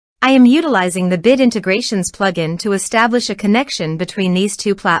I am utilizing the Bit Integrations plugin to establish a connection between these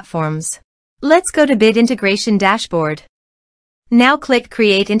two platforms. Let's go to Bit Integration Dashboard. Now click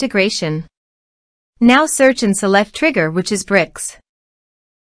Create Integration. Now search and select Trigger, which is bricks.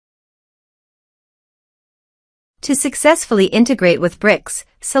 To successfully integrate with bricks,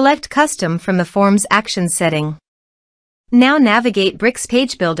 select Custom from the Form's Actions setting. Now navigate Bricks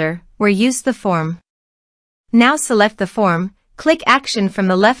Page Builder, where use the form. Now select the form, click Action from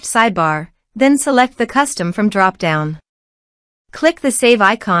the left sidebar, then select the Custom from drop-down. Click the Save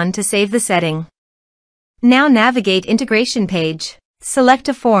icon to save the setting. Now navigate Integration Page, select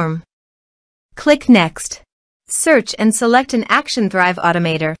a form. Click Next. Search and select an action Thrive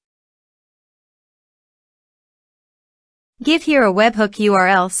Automator. Give here a webhook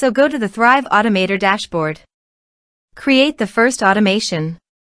URL, so go to the Thrive Automator dashboard. Create the first automation.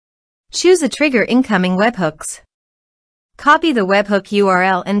 Choose a trigger incoming webhooks. Copy the webhook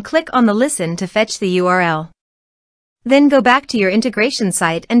URL and click on the Listen to fetch the URL. Then go back to your integration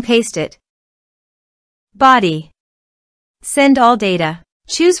site and paste it. Body. Send all data.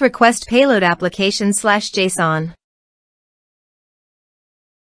 Choose Request Payload Application/JSON.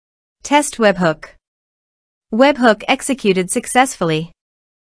 Test webhook. Webhook executed successfully.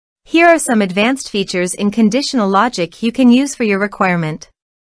 Here are some advanced features in conditional logic you can use for your requirement.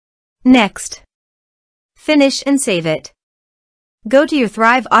 Next. Finish and save it. Go to your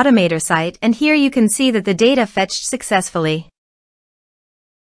Thrive Automator site and here you can see that the data fetched successfully.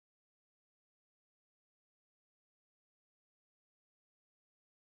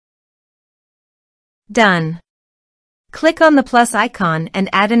 Done. Click on the plus icon and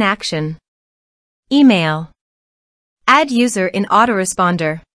add an action. Email. Add user in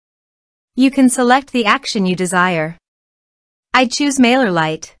autoresponder. You can select the action you desire. I choose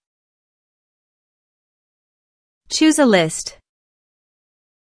MailerLite. Choose a list.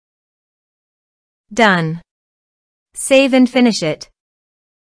 Done. Save and finish it.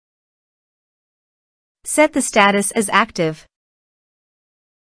 Set the status as active.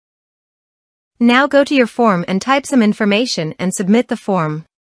 Now go to your form and type some information and submit the form.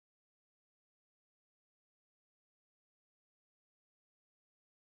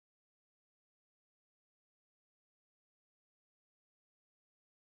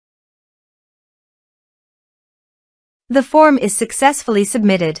 The form is successfully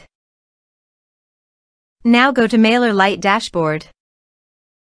submitted. Now go to MailerLite dashboard.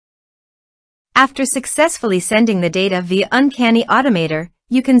 After successfully sending the data via Uncanny Automator,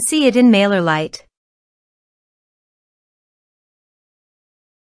 you can see it in MailerLite.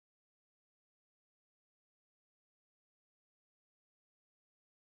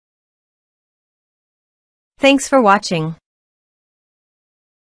 Thanks for watching.